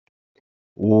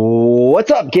What's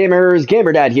up, gamers?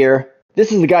 GamerDad here.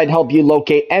 This is the guide to help you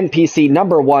locate NPC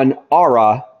number 1,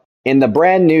 Aura, in the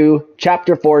brand new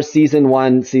Chapter 4 Season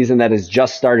 1 season that has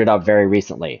just started up very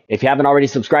recently. If you haven't already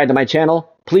subscribed to my channel,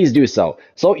 please do so.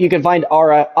 So you can find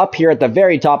Aura up here at the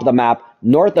very top of the map,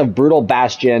 north of Brutal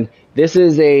Bastion. This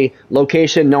is a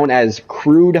location known as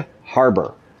Crude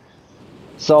Harbour.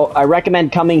 So I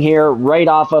recommend coming here right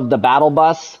off of the battle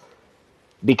bus.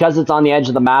 Because it's on the edge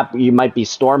of the map, you might be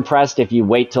storm pressed if you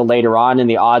wait till later on, and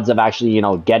the odds of actually,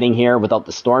 getting here without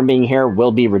the storm being here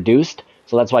will be reduced.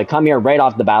 So that's why come here right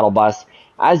off the battle bus.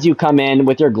 As you come in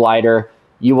with your glider,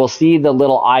 you will see the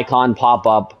little icon pop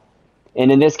up.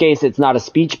 And in this case, it's not a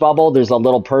speech bubble. There's a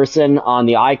little person on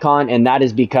the icon, and that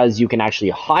is because you can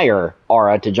actually hire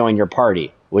Aura to join your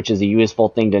party, which is a useful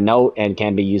thing to note and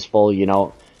can be useful,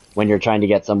 when you're trying to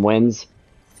get some wins.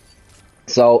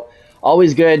 So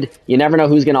always good. You never know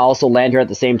who's going to also land here at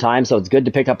the same time, so it's good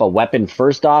to pick up a weapon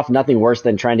first off. Nothing worse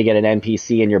than trying to get an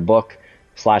NPC in your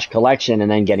book/collection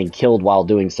and then getting killed while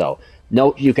doing so.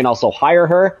 Note, you can also hire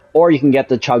her, or you can get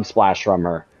the chug splash from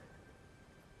her.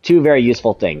 Two very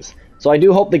useful things. So I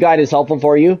do hope the guide is helpful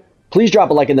for you. Please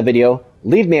drop a like in the video,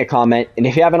 leave me a comment, and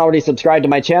if you haven't already subscribed to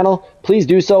my channel, please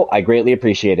do so. I greatly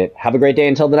appreciate it. Have a great day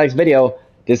until the next video.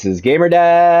 This is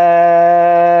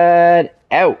GamerDad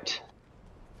out.